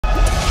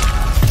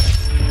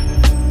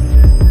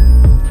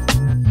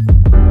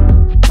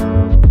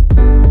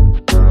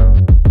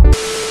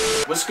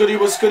goody,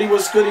 what's goody,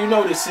 what's goody? You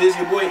know this is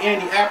your boy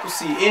Andy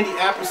Appleseed. Andy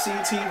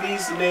Appleseed TV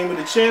is the name of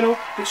the channel.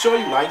 Make sure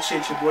you like, share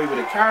your boy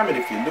with a comment.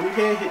 If you're new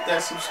here, hit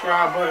that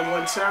subscribe button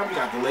one time. We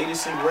got the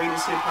latest and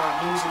greatest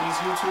hip-hop news in these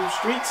YouTube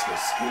streets.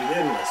 Let's get it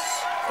in,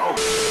 let's go.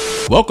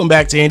 Welcome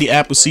back to Andy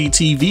Appleseed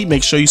TV.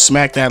 Make sure you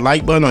smack that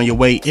like button on your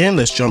way in.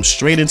 Let's jump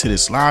straight into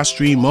this live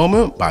stream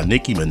moment by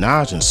Nicki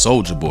Minaj and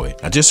Soulja Boy.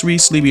 Now, just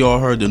recently we all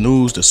heard the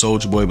news that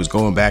Soulja Boy was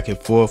going back and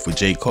forth with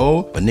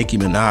J.Cole, but Nicki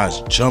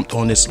Minaj jumped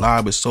on this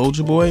live with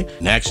Soulja Boy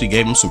and actually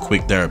gave him some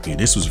quick therapy.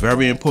 This was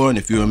very important.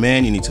 If you're a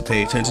man, you need to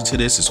pay attention to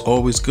this. It's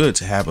always good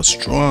to have a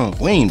strong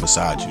queen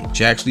beside you.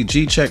 She actually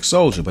G-checked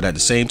Soulja, but at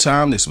the same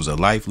time, this was a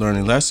life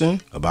learning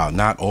lesson about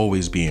not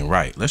always being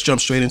right. Let's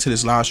jump straight into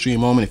this live stream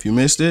moment. If you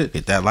missed it,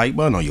 hit that like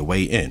button on your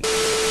way in.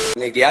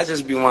 Nigga, I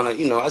just be wanna,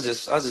 you know, I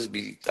just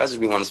be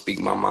wanna speak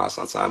my mind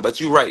sometimes.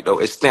 But you're right though,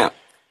 it's stamped.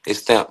 It's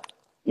stamped.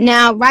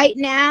 Now, right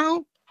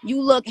now,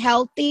 you look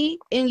healthy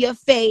in your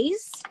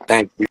face.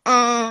 Thank you.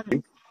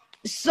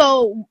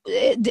 So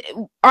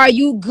are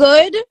you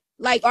good?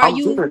 Like, are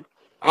you good.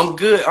 I'm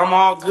good. I'm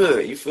all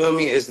good. You feel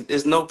me?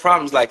 It's no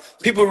problems. Like,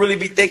 people really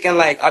be thinking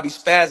like I be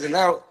spazzing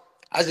out.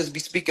 I just be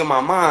speaking my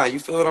mind. You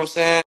feel what I'm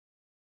saying?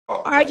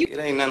 Oh, are like, you it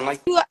ain't nothing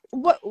like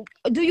what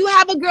do you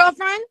have a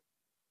girlfriend?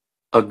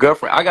 a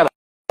girlfriend. I got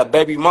a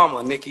baby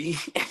mama, Nikki.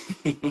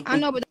 I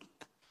know, but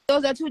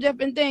those are two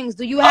different things.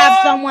 Do you have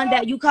someone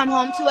that you come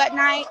home to at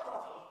night?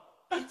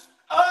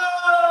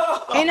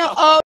 Ain't no,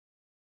 oh,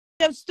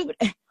 stupid.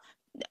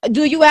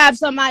 Do you have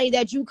somebody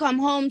that you come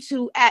home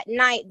to at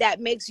night that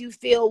makes you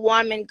feel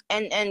warm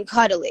and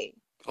cuddly?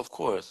 Of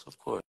course, of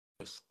course.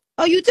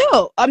 Oh, you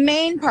do? A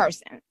main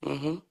person?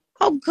 Mm-hmm.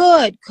 Oh,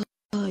 good.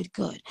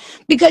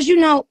 Because, you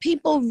know,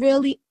 people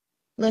really,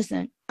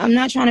 listen, I'm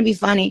not trying to be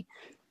funny.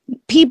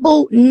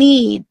 People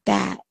need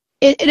that.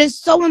 It is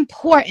so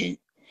important.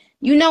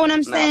 You know what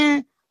I'm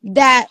saying?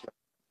 That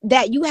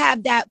you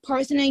have that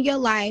person in your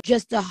life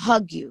just to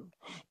hug you,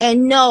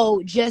 and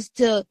no, just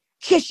to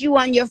kiss you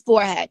on your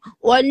forehead,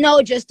 or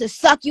no, just to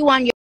suck you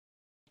on your.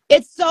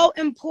 It's so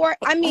important.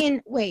 I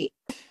mean, wait,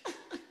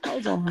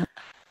 hold on.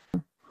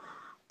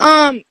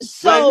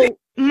 So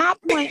my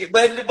point,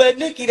 but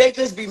Nikki, they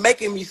just be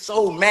making me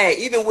so mad.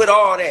 Even with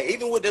all that,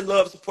 even with the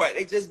love support,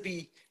 they just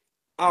be,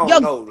 I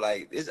don't know,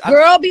 like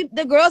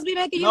the girls be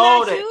making you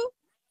mad too.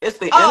 It's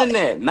the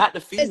internet, not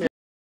the female.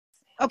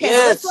 Okay, so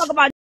let's talk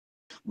about.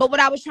 But what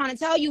I was trying to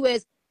tell you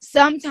is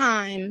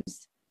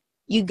sometimes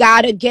you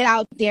gotta get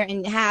out there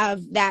and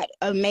have that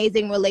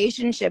amazing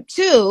relationship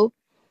too,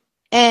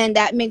 and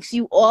that makes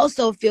you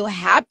also feel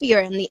happier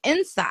in the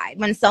inside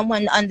when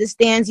someone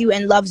understands you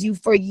and loves you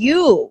for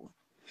you.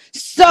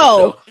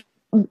 So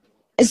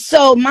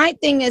my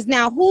thing is,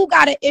 now who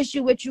got an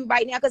issue with you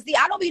right now? Because see,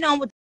 I don't be knowing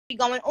what's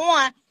going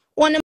on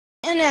the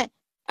internet.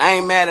 I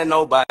ain't mad at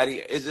nobody.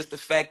 It's just the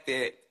fact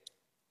that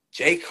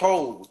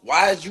J.Cole,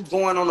 why is you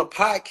going on a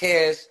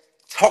podcast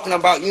talking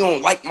about you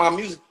don't like my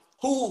music?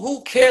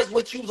 Who cares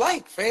what you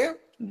like, fam?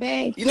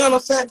 Babe. You know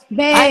what I'm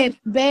saying?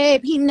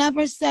 Babe, he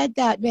never said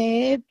that,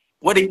 babe.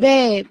 What did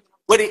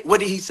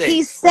he say?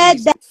 He said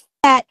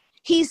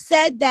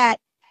that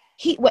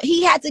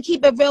he had to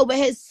keep it real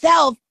with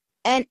himself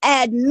and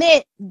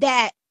admit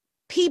that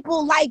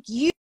people like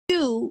you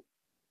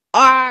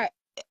are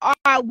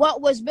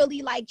what was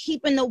really like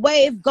keeping the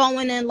wave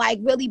going and like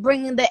really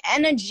bringing the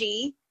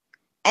energy.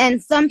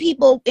 And some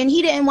people, and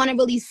he didn't want to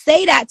really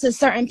say that to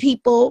certain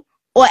people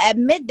or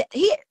admit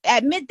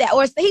that,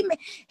 or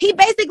he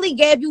basically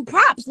gave you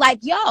props like,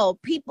 yo,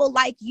 people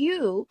like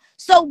you.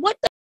 So what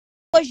the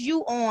was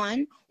you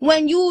on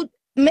when you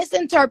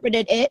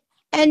misinterpreted it,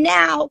 and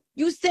now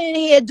you sitting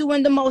here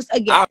doing the most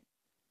again?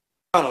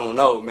 I don't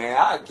know, man.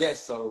 I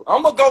guess so.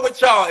 I'm gonna go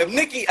with y'all. If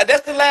Nikki,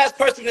 that's the last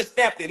person that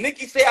stamped it.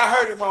 Nikki said I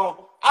heard it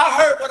wrong. I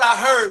heard what I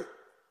heard,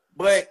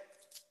 but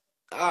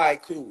all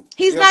right, cool.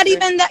 He's not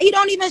even that. He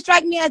don't even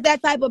strike me as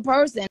that type of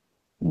person.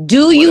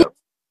 Do you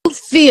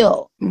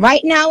feel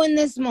right now in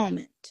this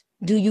moment?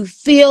 Do you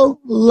feel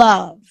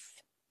love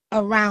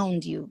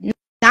around you?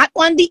 Not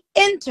on the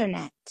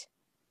internet,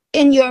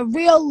 in your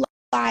real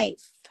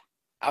life.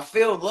 I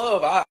feel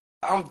love.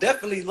 I'm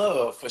definitely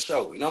love for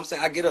sure. You know what I'm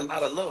saying? I get a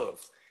lot of love,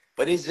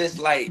 but it's just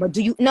like. But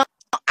do you? No,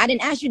 I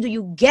didn't ask you. Do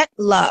you get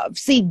love?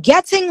 See,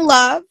 getting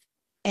love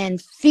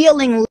and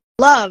feeling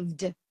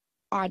loved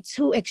are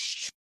two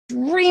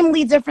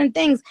extremely different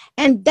things,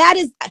 and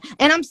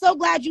I'm so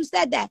glad you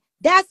said that.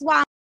 That's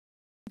why I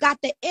got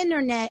the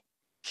internet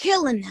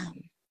killing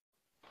them,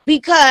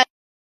 because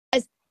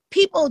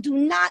people do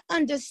not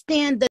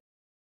understand the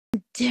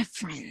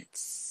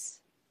difference.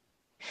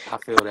 I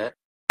feel that.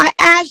 I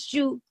asked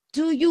you,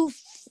 do you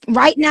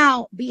right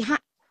now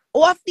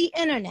off the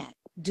internet,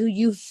 do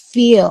you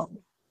feel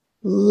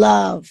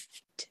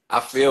loved? I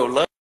feel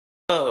love.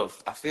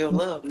 I feel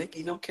love,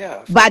 Nikki. Don't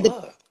care. By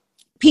the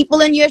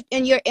people in your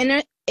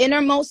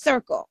innermost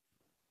circle.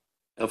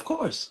 Of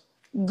course.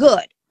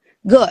 Good.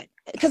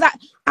 Because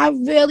I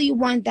really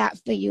want that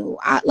for you.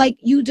 Like,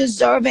 you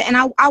deserve it, and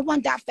I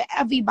want that for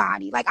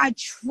everybody. Like, I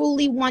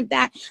truly want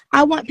that.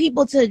 I want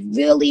people to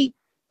really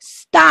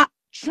stop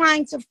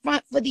trying to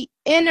front for the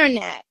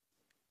internet.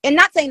 And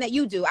not saying that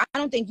you do. I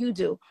don't think you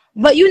do.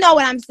 But you know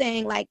what I'm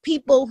saying? Like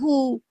people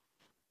who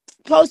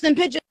posting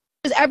pictures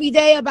every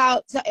day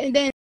about, and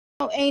then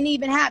ain't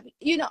even happy.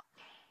 You know,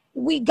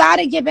 we got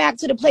to get back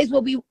to the place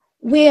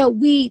where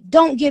we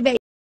don't give a.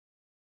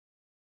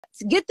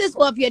 Get this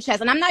off your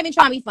chest. And I'm not even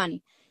trying to be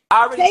funny.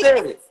 I already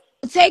said it.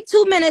 Take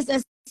 2 minutes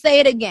and say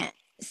it again.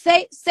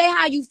 Say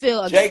how you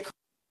feel again.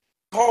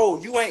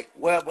 J.Cole, you ain't,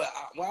 well,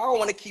 I don't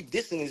want to keep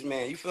dissing this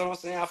man. You feel what I'm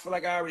saying? I feel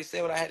like I already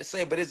said what I had to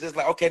say, but it's just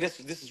like, okay, this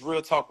is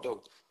real talk,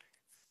 though.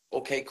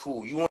 Okay,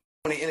 cool. You want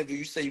to interview,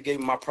 you say you gave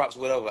me my props,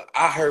 whatever.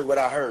 I heard what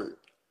I heard.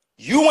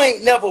 You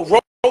ain't never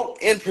wrote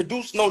and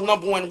produced no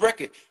 #1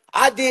 record.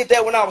 I did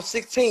that when I was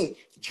 16.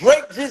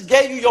 Drake just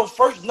gave you your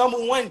first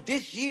 #1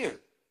 this year.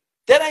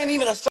 That ain't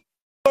even a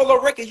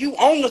solo record. You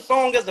own the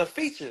song as a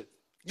feature.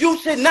 You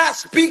should not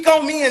speak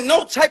on me in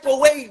no type of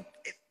way,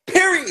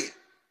 period.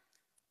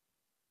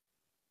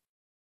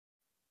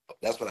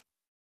 That's what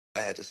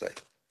I had to say.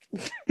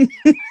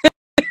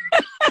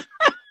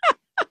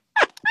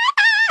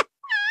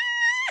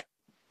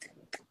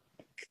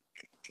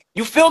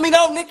 You feel me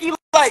though, Nicki?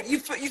 Like, you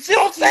see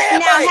what I'm saying?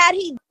 Now, like, had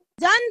he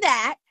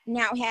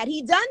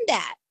done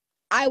that,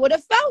 I would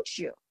have felt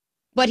you.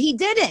 But he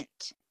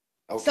didn't.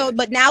 Okay. So,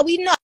 but now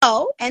we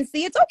know, and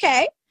see, it's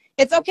okay.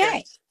 It's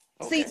okay.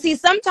 Okay. See,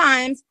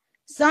 sometimes,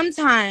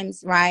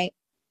 right?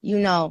 You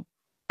know,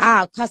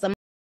 I'll cuss them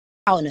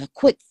out in a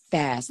quick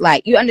fast,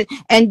 like you under,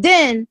 and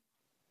then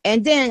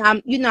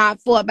I'm, you know, I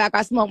fall back.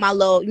 I smoke my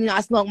little, you know,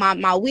 I smoke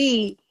my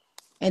weed,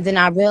 and then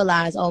I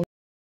realize, oh,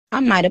 I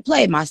might have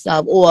played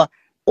myself, or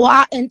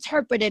I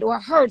interpreted or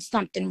heard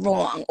something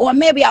wrong, or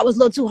maybe I was a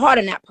little too hard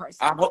on that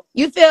person.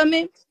 You feel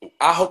me?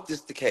 I hope this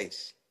is the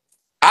case.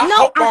 I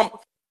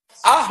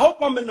hope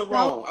I'm in the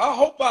wrong.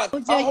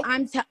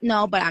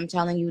 No, but I'm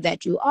telling you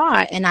that you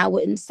are, and I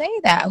wouldn't say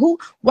that.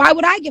 Why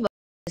would I give a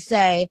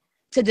say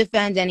to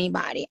defend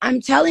anybody?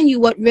 I'm telling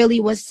you what really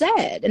was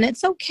said, and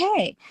it's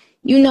okay.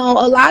 You know,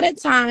 a lot of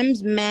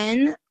times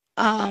men,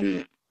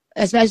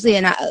 especially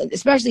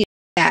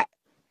that,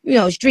 you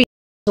know, street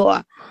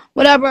or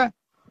whatever,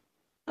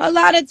 a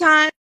lot of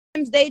times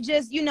they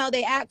just, you know,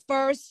 they act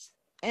first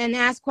and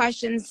ask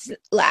questions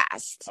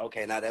last.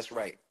 Okay, now that's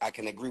right. I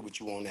can agree with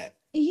you on that.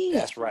 Yeah.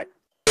 That's right.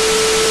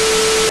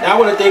 Now, I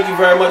want to thank you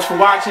very much for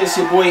watching. It's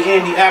your boy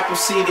Andy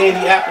Appleseed.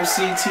 Andy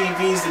Appleseed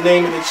TV is the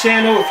name of the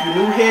channel. If you're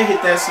new here,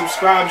 hit that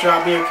subscribe,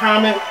 drop me a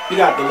comment. We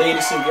got the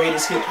latest and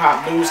greatest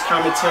hip-hop news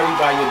commentary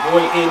by your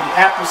boy Andy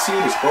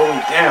Appleseed. It's going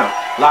down.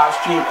 Live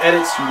stream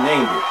edits, you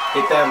name it.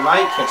 Hit that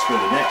like, catch me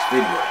in the next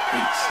video.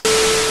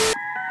 Peace.